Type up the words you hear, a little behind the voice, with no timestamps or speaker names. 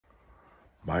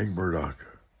Mike Murdoch.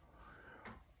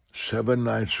 7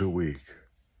 nights a week,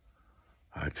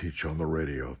 I teach on the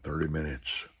radio, 30 minutes.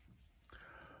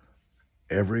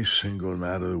 Every single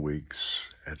night of the week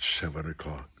at 7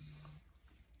 o'clock.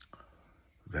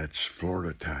 That's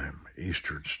Florida time,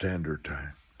 Eastern Standard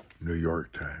Time, New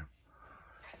York time,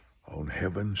 on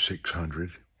Heaven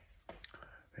 600.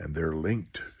 And they're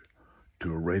linked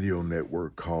to a radio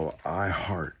network called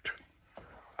iHeart.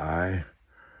 iHeart.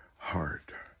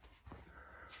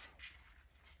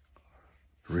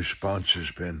 The response has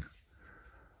been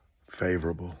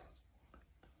favorable,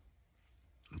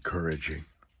 encouraging,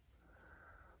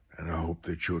 and I hope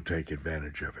that you'll take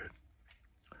advantage of it.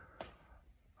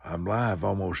 I'm live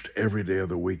almost every day of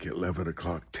the week at 11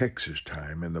 o'clock Texas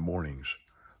time in the mornings.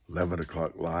 11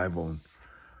 o'clock live on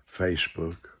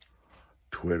Facebook,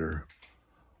 Twitter,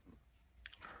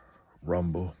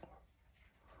 Rumble,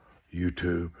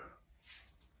 YouTube,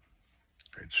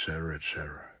 etc.,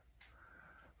 etc.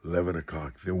 11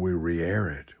 o'clock. Then we re-air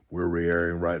it. We're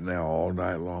re-airing right now all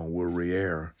night long. We'll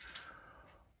re-air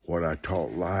what I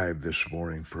taught live this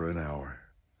morning for an hour.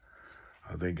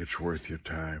 I think it's worth your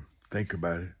time. Think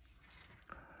about it.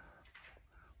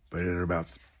 But in about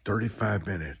 35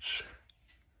 minutes,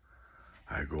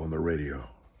 I go on the radio.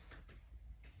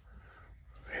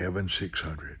 Heaven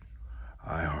 600,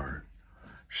 iHeart,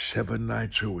 7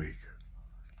 nights a week,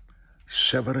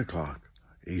 7 o'clock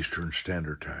Eastern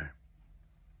Standard Time.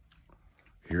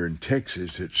 Here in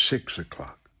Texas, it's 6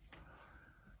 o'clock.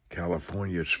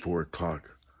 California, it's 4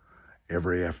 o'clock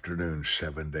every afternoon,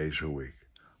 7 days a week.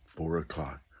 4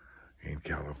 o'clock in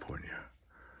California.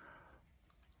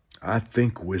 I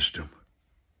think wisdom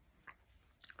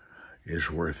is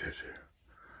worth it.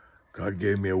 God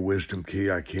gave me a wisdom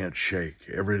key I can't shake.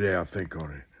 Every day I think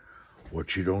on it.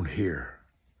 What you don't hear,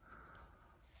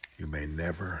 you may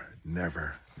never,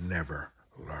 never, never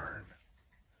learn.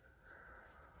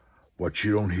 What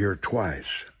you don't hear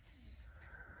twice,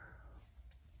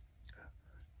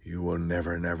 you will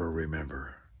never, never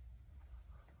remember.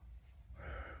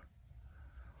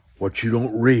 What you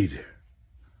don't read,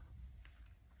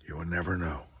 you will never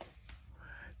know.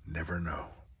 Never know.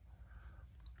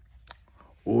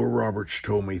 Oral Roberts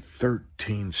told me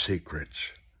 13 secrets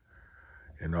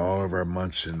in all of our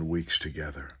months and weeks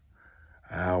together,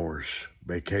 hours,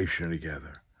 vacation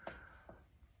together.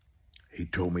 He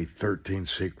told me 13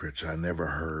 secrets I never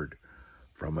heard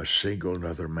from a single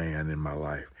other man in my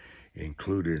life,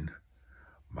 including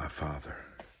my father.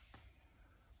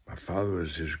 My father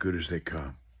was as good as they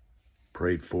come.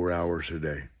 Prayed 4 hours a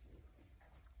day.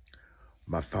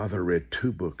 My father read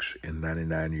 2 books in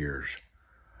 99 years.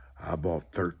 I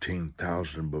bought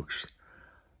 13,000 books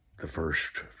the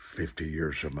first 50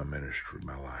 years of my ministry,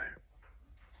 my life.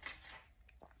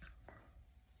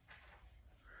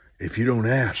 If you don't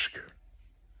ask,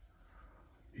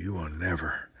 you will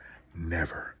never,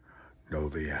 never know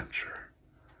the answer.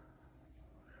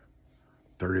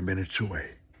 30 minutes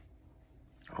away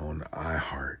on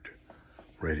iHeart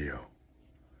Radio,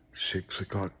 6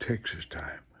 o'clock Texas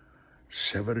time,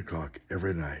 7 o'clock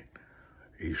every night,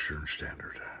 Eastern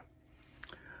Standard Time.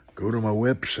 Go to my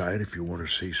website if you want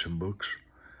to see some books.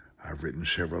 I've written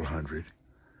several hundred,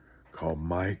 called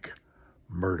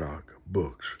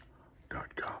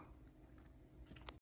MikeMurdochBooks.com.